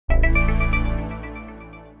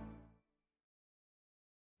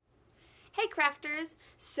Hey crafters!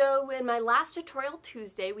 So in my last tutorial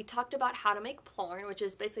Tuesday we talked about how to make Plarn, which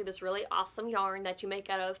is basically this really awesome yarn that you make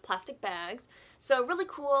out of plastic bags. So really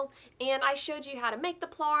cool, and I showed you how to make the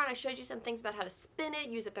Plarn, I showed you some things about how to spin it,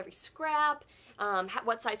 use up every scrap,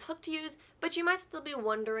 what size hook to use, but you might still be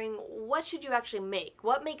wondering what should you actually make?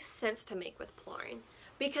 What makes sense to make with Plarn?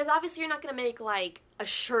 Because obviously you're not going to make like a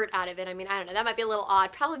shirt out of it. I mean, I don't know, that might be a little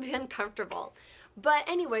odd, probably be uncomfortable. But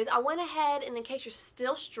anyways, I went ahead and in case you're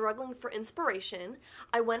still struggling for inspiration,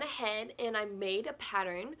 I went ahead and I made a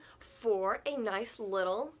pattern for a nice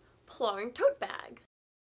little Plarn tote bag.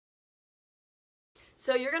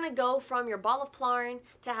 So you're going to go from your ball of Plarn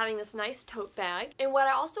to having this nice tote bag. And what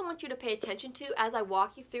I also want you to pay attention to as I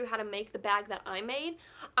walk you through how to make the bag that I made,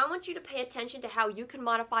 I want you to pay attention to how you can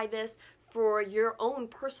modify this for your own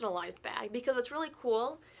personalized bag. Because what's really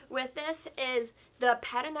cool with this is the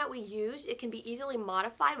pattern that we use, it can be easily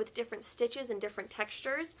modified with different stitches and different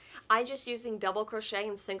textures. I'm just using double crochet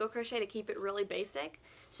and single crochet to keep it really basic.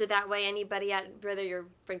 So that way anybody, whether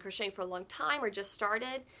you've been crocheting for a long time or just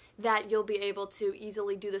started, that you'll be able to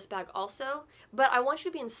easily do this bag also. But I want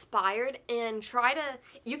you to be inspired and try to,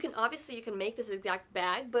 you can make this exact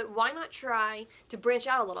bag, but why not try to branch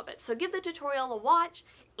out a little bit? So give the tutorial a watch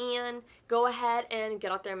and go ahead and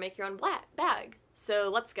get out there and make your own bag.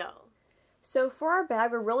 So let's go. So for our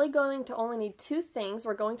bag, we're really going to only need two things.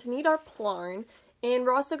 We're going to need our Plarn, and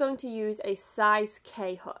we're also going to use a size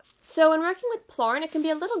K hook. So when working with Plarn, it can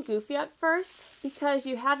be a little goofy at first because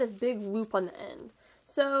you have this big loop on the end.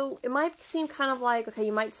 So it might seem kind of like, okay,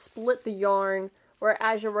 you might split the yarn, or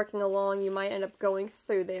as you're working along, you might end up going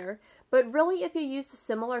through there. But really, if you use the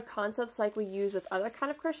similar concepts like we use with other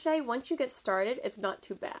kind of crochet, once you get started, it's not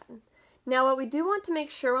too bad. Now what we do want to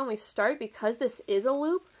make sure when we start, because this is a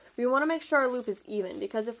loop, we want to make sure our loop is even,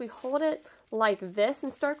 because if we hold it like this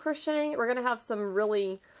and start crocheting, we're going to have some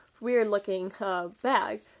really weird looking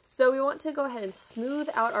bag. So we want to go ahead and smooth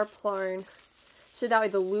out our Plarn so that way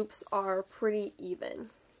the loops are pretty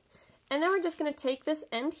even. And then we're just going to take this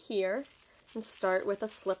end here and start with a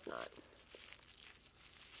slip knot.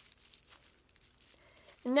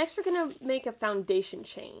 And next we're going to make a foundation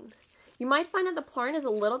chain. You might find that the Plarn is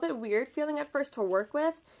a little bit weird feeling at first to work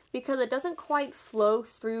with because it doesn't quite flow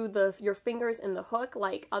through your fingers in the hook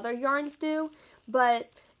like other yarns do,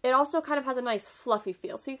 but it also kind of has a nice fluffy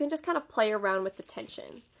feel, so you can just kind of play around with the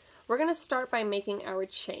tension. We're going to start by making our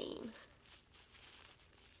chain.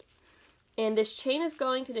 And this chain is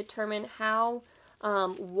going to determine how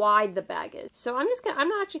wide the bag is. So I'm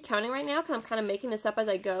not actually counting right now because I'm kind of making this up as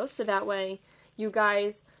I go, so that way you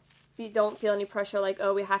guys don't feel any pressure like,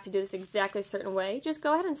 oh, we have to do this exactly a certain way. Just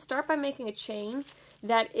go ahead and start by making a chain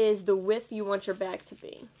that is the width you want your bag to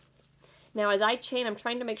be. Now as I chain, I'm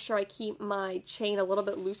trying to make sure I keep my chain a little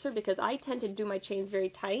bit looser because I tend to do my chains very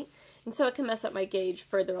tight, and so it can mess up my gauge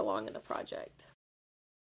further along in the project.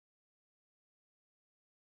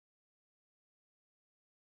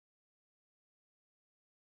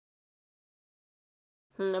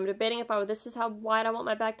 I'm debating if this is how wide I want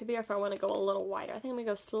my bag to be or if I want to go a little wider. I think I'm going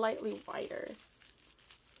to go slightly wider.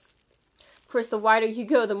 Of course, the wider you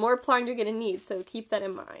go, the more Plarn you're going to need, so keep that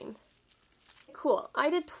in mind. Cool.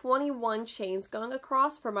 I did 21 chains going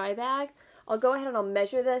across for my bag. I'll go ahead and I'll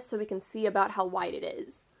measure this so we can see about how wide it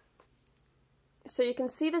is. So you can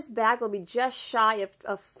see this bag will be just shy of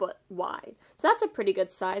a foot wide. So that's a pretty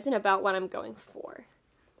good size and about what I'm going for.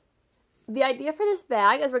 The idea for this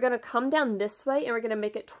bag is we're going to come down this way and we're going to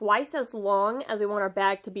make it twice as long as we want our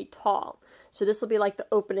bag to be tall. So this will be like the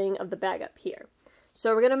opening of the bag up here.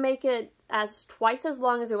 So we're going to make it twice as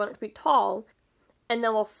long as we want it to be tall, and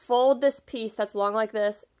then we'll fold this piece that's long like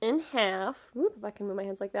this in half. Whoop, if I can move my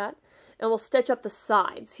hands like that. And we'll stitch up the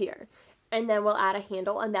sides here. And then we'll add a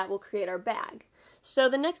handle and that will create our bag. So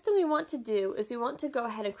the next thing we want to do is we want to go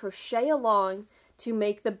ahead and crochet along to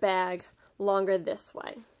make the bag longer this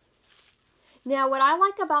way. Now, what I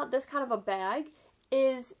like about this kind of a bag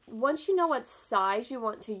is once you know what size you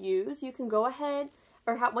want to use, you can go ahead,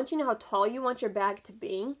 or once you know how tall you want your bag to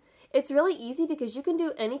be, it's really easy because you can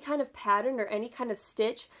do any kind of pattern or any kind of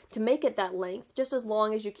stitch to make it that length, just as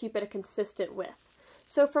long as you keep it a consistent width.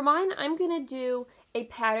 So for mine, I'm going to do a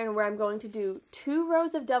pattern where I'm going to do 2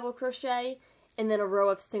 rows of double crochet and then a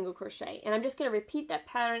row of single crochet. And I'm just going to repeat that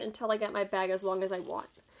pattern until I get my bag as long as I want.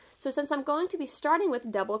 So since I'm going to be starting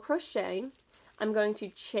with double crochet, I'm going to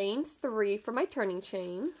chain 3 for my turning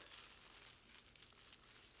chain.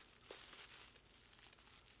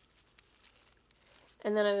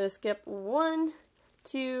 And then I'm going to skip 1,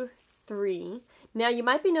 2, 3. Now you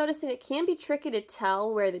might be noticing it can be tricky to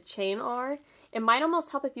tell where the chain are. It might almost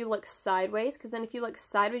help if you look sideways, because then if you look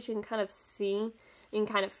sideways you can kind of see, you can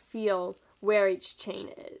kind of feel where each chain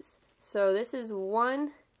is. So this is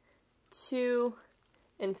 1, 2,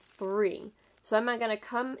 and 3. So I'm going to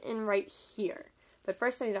come in right here. But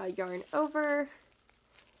first I need to yarn over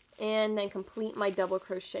and then complete my double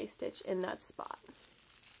crochet stitch in that spot.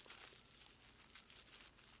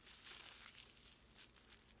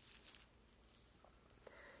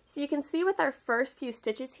 So you can see with our first few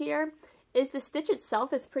stitches here, is the stitch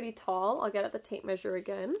itself is pretty tall. I'll get out the tape measure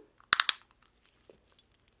again.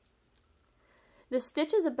 The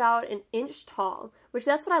stitch is about 1 inch tall, which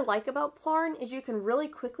that's what I like about Plarn, is you can really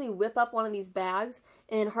quickly whip up one of these bags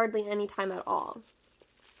in hardly any time at all.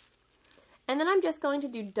 And then I'm just going to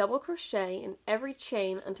do double crochet in every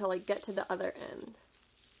chain until I get to the other end.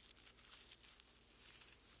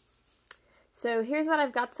 So here's what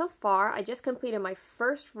I've got so far. I just completed my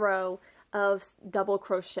first row of double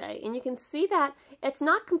crochet, and you can see that it's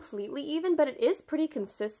not completely even, but it is pretty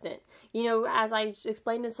consistent. You know, as I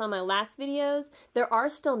explained in some of my last videos, there are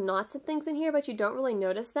still knots and things in here, but you don't really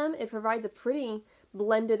notice them. It provides a pretty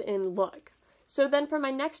blended in look. So then for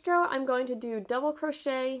my next row, I'm going to do double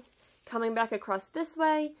crochet, coming back across this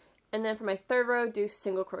way, and then for my third row, do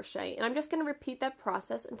single crochet. And I'm just going to repeat that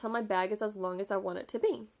process until my bag is as long as I want it to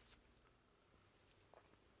be.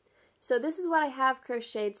 So this is what I have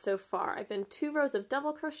crocheted so far. I've done 2 rows of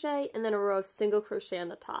double crochet and then a row of single crochet on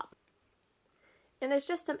the top. And there's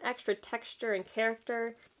just some extra texture and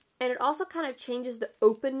character, and it also kind of changes the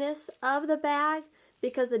openness of the bag,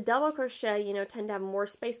 because the double crochet, you know, tend to have more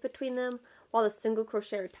space between them, while the single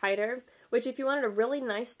crochet are tighter, which if you wanted a really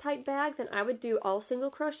nice tight bag, then I would do all single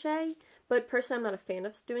crochet, but personally I'm not a fan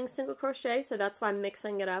of doing single crochet, so that's why I'm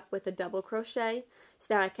mixing it up with a double crochet, so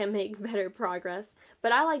that I can make better progress.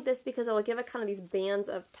 But I like this because it will give it kind of these bands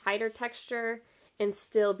of tighter texture and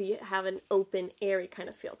still have an open, airy kind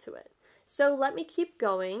of feel to it. So let me keep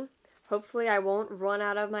going. Hopefully I won't run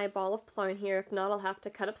out of my ball of Plarn here. If not, I'll have to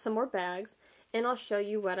cut up some more bags, and I'll show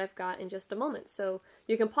you what I've got in just a moment. So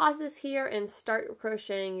you can pause this here and start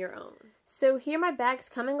crocheting your own. So here my bag's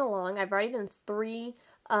coming along. I've already done 3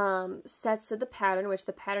 sets of the pattern, which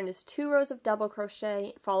the pattern is 2 rows of double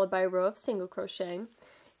crochet followed by a row of single crochet.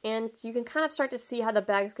 And you can kind of start to see how the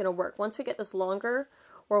bag's going to work. Once we get this longer,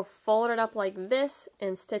 we'll fold it up like this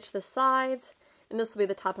and stitch the sides, and this will be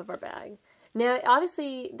the top of our bag. Now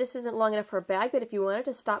obviously this isn't long enough for a bag, but if you wanted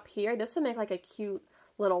to stop here, this would make like a cute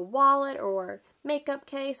little wallet or makeup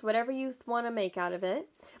case, whatever you want to make out of it.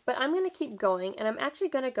 But I'm going to keep going, and I'm actually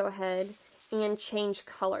going to go ahead and change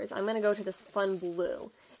colors. I'm going to go to this fun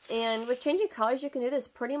blue. And with changing colors, you can do this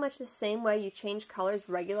pretty much the same way you change colors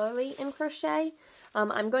regularly in crochet.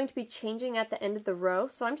 I'm going to be changing at the end of the row,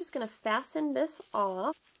 so I'm just going to fasten this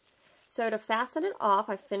off. So to fasten it off,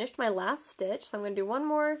 I finished my last stitch, so I'm going to do one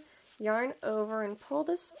more yarn over and pull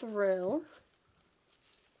this through.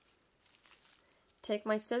 Take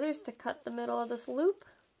my scissors to cut the middle of this loop,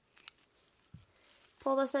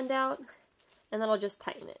 pull this end out, and then I'll just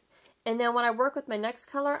tighten it. And then when I work with my next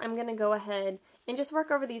color, I'm going to go ahead and just work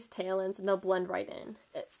over these tail ends, and they'll blend right in.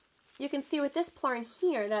 You can see with this Plarn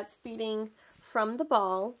here that's feeding from the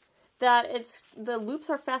ball that the loops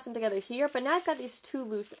are fastened together here, but now I've got these 2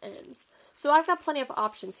 loose ends. So I've got plenty of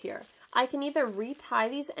options here. I can either retie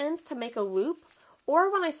these ends to make a loop,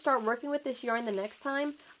 or when I start working with this yarn the next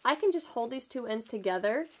time, I can just hold these 2 ends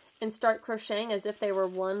together and start crocheting as if they were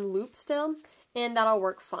one loop still, and that'll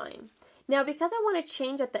work fine. Now because I want to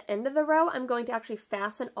change at the end of the row, I'm going to actually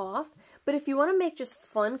fasten off, but if you want to make just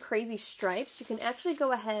fun, crazy stripes, you can actually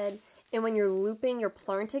go ahead and when you're looping your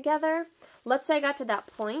Plarn together, let's say I got to that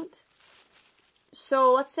point.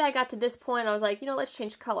 So let's say I got to this point and I was like, you know, let's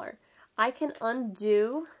change color. I can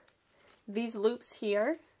undo these loops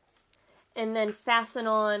here and then fasten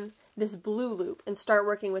on this blue loop and start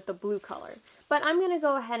working with the blue color. But I'm going to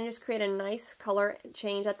go ahead and just create a nice color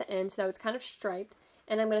change at the end so it's kind of striped,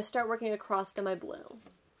 and I'm going to start working across to my blue.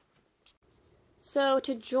 So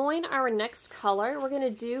to join our next color, we're going to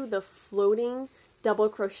do the floating double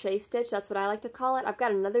crochet stitch. That's what I like to call it. I've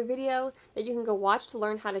got another video that you can go watch to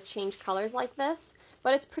learn how to change colors like this,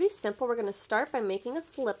 but it's pretty simple. We're going to start by making a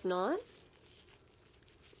slip knot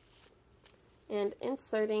and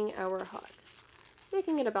inserting our hook,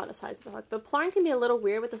 making it about the size of the hook. The Plarn can be a little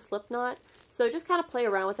weird with the slip knot, so just kind of play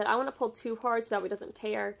around with it. I want to pull too hard so that way it doesn't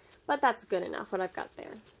tear, but that's good enough what I've got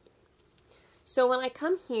there. So when I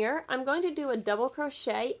come here, I'm going to do a double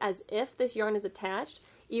crochet as if this yarn is attached,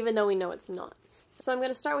 even though we know it's not. So I'm going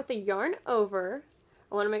to start with the yarn over.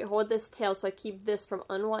 I want to hold this tail so I keep this from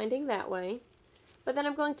unwinding that way. But then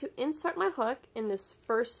I'm going to insert my hook in this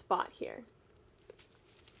first spot here.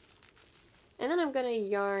 And then I'm going to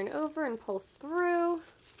yarn over and pull through,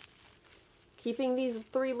 keeping these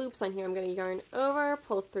 3 loops on here. I'm going to yarn over,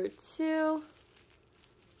 pull through 2,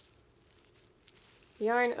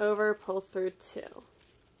 yarn over, pull through 2.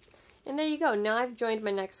 And there you go. Now I've joined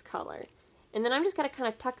my next color. And then I'm just going to kind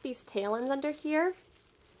of tuck these tail ends under here,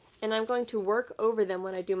 and I'm going to work over them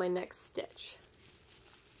when I do my next stitch.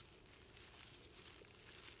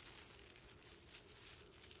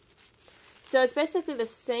 So it's basically the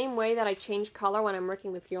same way that I change color when I'm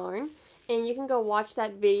working with yarn. And you can go watch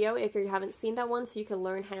that video if you haven't seen that one so you can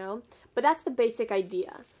learn how. But that's the basic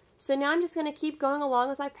idea. So now I'm just going to keep going along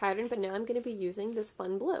with my pattern, but now I'm going to be using this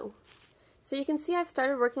fun blue. So you can see I've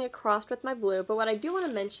started working across with my blue, but what I do want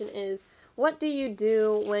to mention is, what do you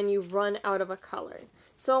do when you run out of a color?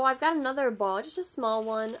 So I've got another ball, just a small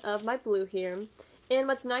one, of my blue here. And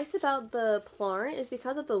what's nice about the Plarn is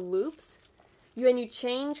because of the loops, when you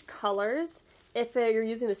change colors, if you're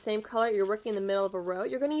using the same color, you're working in the middle of a row,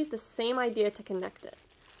 you're going to use the same idea to connect it.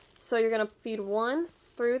 So you're going to feed one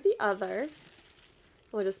through the other.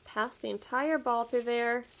 We'll just pass the entire ball through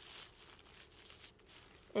there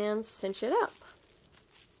and cinch it up.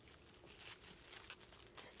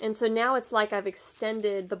 And so now it's like I've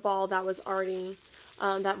extended the ball that was already,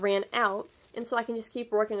 that ran out, and so I can just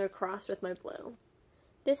keep working across with my blue.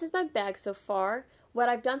 This is my bag so far. What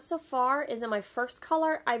I've done so far is in my first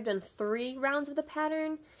color, I've done 3 rounds of the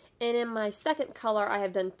pattern, and in my second color, I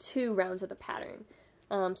have done 2 rounds of the pattern.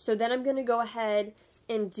 So then I'm going to go ahead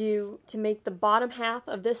and to make the bottom half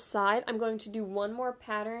of this side, I'm going to do 1 more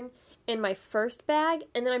pattern in my first bag,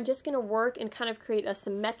 and then I'm just going to work and kind of create a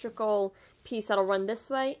symmetrical piece that'll run this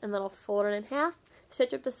way, and then I'll fold it in half,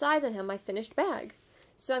 stitch up the sides, and have my finished bag.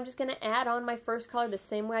 So I'm just going to add on my first color the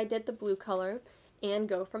same way I did the blue color, and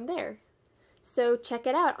go from there. So check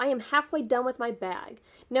it out, I am halfway done with my bag.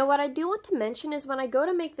 Now what I do want to mention is when I go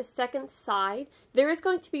to make the second side, there is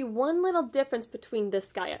going to be one little difference between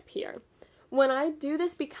this guy up here. When I do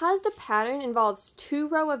this, because the pattern involves 2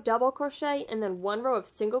 rows of double crochet and then 1 row of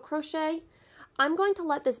single crochet, I'm going to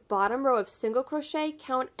let this bottom row of single crochet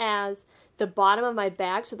count as the bottom of my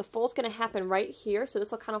bag, so the fold's going to happen right here, so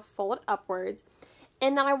this will kind of fold upwards.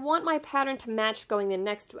 And then I want my pattern to match going the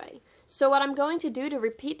next way. So what I'm going to do to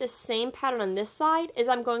repeat the same pattern on this side is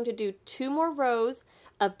I'm going to do 2 more rows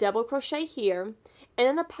of double crochet here, and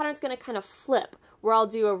then the pattern's going to kind of flip, where I'll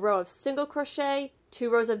do a row of single crochet,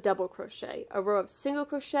 2 rows of double crochet, a row of single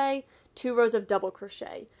crochet, 2 rows of double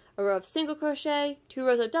crochet, a row of single crochet, 2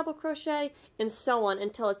 rows of double crochet, and so on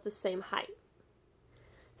until it's the same height.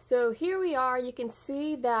 So here we are. You can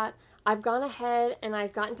see that I've gone ahead and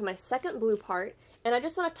I've gotten to my second blue part, and I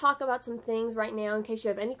just want to talk about some things right now in case you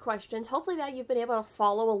have any questions. Hopefully that you've been able to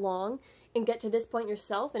follow along and get to this point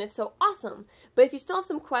yourself, and if so, awesome. But if you still have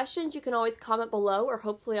some questions, you can always comment below, or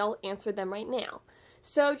hopefully I'll answer them right now.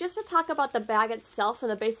 So just to talk about the bag itself and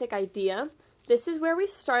the basic idea, this is where we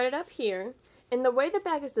started up here, and the way the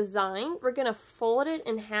bag is designed, we're going to fold it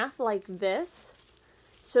in half like this,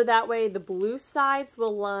 so that way the blue sides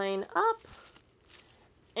will line up,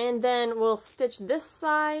 and then we'll stitch this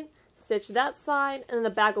side, stitch that side, and then the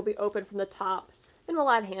bag will be open from the top, and we'll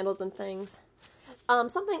add handles and things.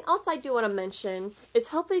 Something else I do want to mention is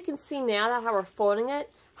hopefully you can see now that how we're folding it,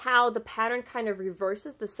 how the pattern kind of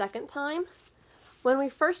reverses the second time. When we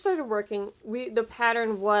first started working, the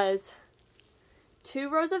pattern was 2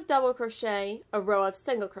 rows of double crochet, a row of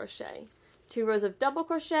single crochet, 2 rows of double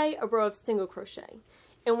crochet, a row of single crochet.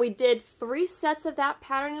 And we did 3 sets of that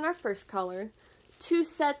pattern in our first color, 2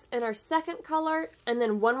 sets in our second color, and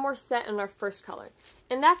then 1 more set in our first color.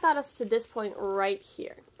 And that got us to this point right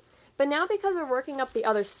here. But now because we're working up the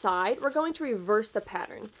other side, we're going to reverse the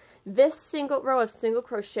pattern. This single row of single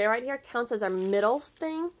crochet right here counts as our middle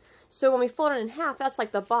thing. So when we fold it in half, that's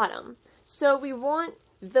like the bottom. So we want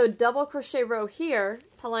the double crochet row here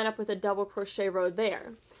to line up with a double crochet row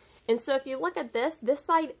there. And so if you look at this, this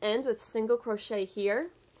side ends with single crochet here.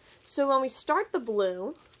 So when we start the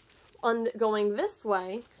blue on going this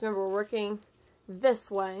way, because remember we're working this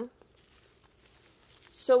way.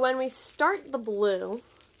 So when we start the blue,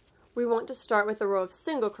 we want to start with a row of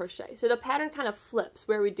single crochet. So the pattern kind of flips,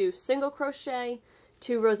 where we do single crochet,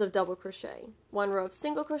 2 rows of double crochet, 1 row of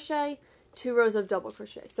single crochet, 2 rows of double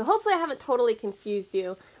crochet. So hopefully I haven't totally confused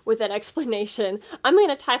you with that explanation. I'm going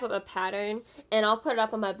to type up a pattern and I'll put it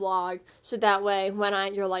up on my blog, so that way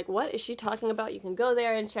when you're like, what is she talking about? You can go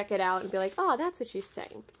there and check it out and be like, oh, that's what she's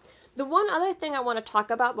saying. The one other thing I want to talk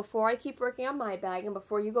about before I keep working on my bag and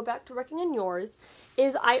before you go back to working on yours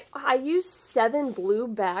is I use 7 blue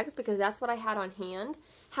bags because that's what I had on hand.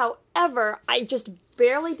 However, I just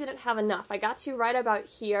barely didn't have enough. I got to right about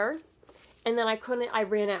here, and then I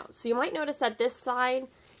ran out. So you might notice that this side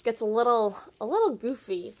gets a little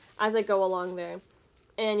goofy as I go along there.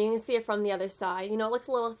 And you can see it from the other side. You know, it looks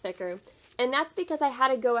a little thicker. And that's because I had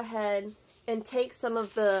to go ahead and take some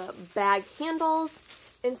of the bag handles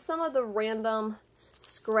and some of the random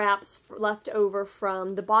scraps left over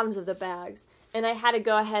from the bottoms of the bags. And I had to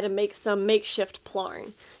go ahead and make some makeshift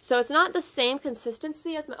Plarn. So it's not the same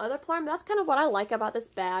consistency as my other Plarn, but that's kind of what I like about this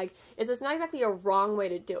bag, is it's not exactly a wrong way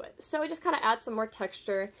to do it. So it just kind of adds some more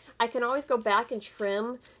texture. I can always go back and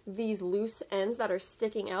trim these loose ends that are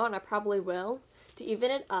sticking out, and I probably will, to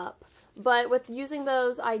even it up. But with using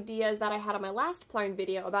those ideas that I had on my last Plarn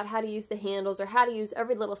video about how to use the handles or how to use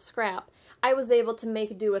every little scrap, I was able to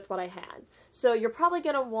make do with what I had. So you're probably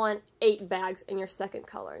going to want 8 bags in your second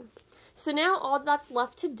color. So now all that's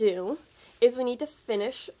left to do is we need to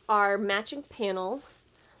finish our matching panel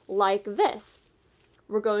like this.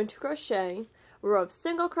 We're going to crochet a row of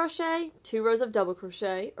single crochet, 2 rows of double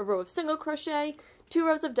crochet, a row of single crochet, 2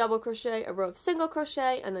 rows of double crochet, a row of single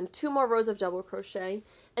crochet, and then 2 more rows of double crochet,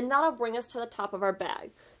 and that'll bring us to the top of our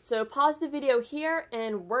bag. So pause the video here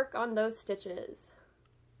and work on those stitches.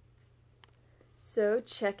 So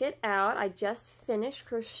check it out, I just finished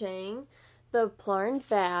crocheting the Plarn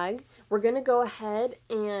bag. We're going to go ahead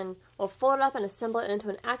and we'll fold it up and assemble it into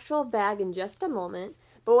an actual bag in just a moment.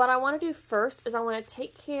 But what I want to do first is I want to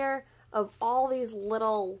take care of all these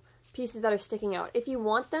little pieces that are sticking out. If you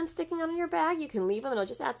want them sticking out in your bag, you can leave them and it'll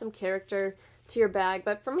just add some character to your bag.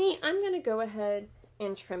 But for me, I'm going to go ahead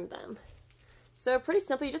and trim them. So pretty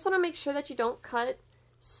simple, you just want to make sure that you don't cut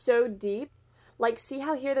so deep. Like, see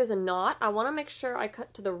how here there's a knot? I want to make sure I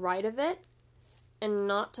cut to the right of it and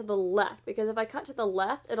not to the left, because if I cut to the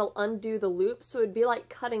left, it'll undo the loop, so it'd be like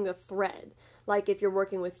cutting a thread, like if you're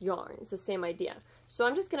working with yarn. It's the same idea. So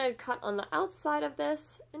I'm just going to cut on the outside of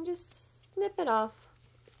this and just snip it off.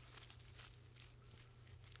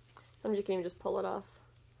 Sometimes you can even just pull it off.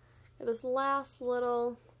 Get this last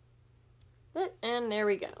little bit, and there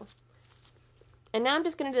we go. And now I'm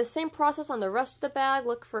just going to do the same process on the rest of the bag.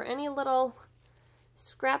 Look for any little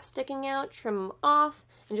scraps sticking out, trim them off,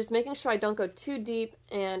 and just making sure I don't go too deep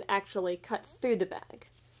and actually cut through the bag.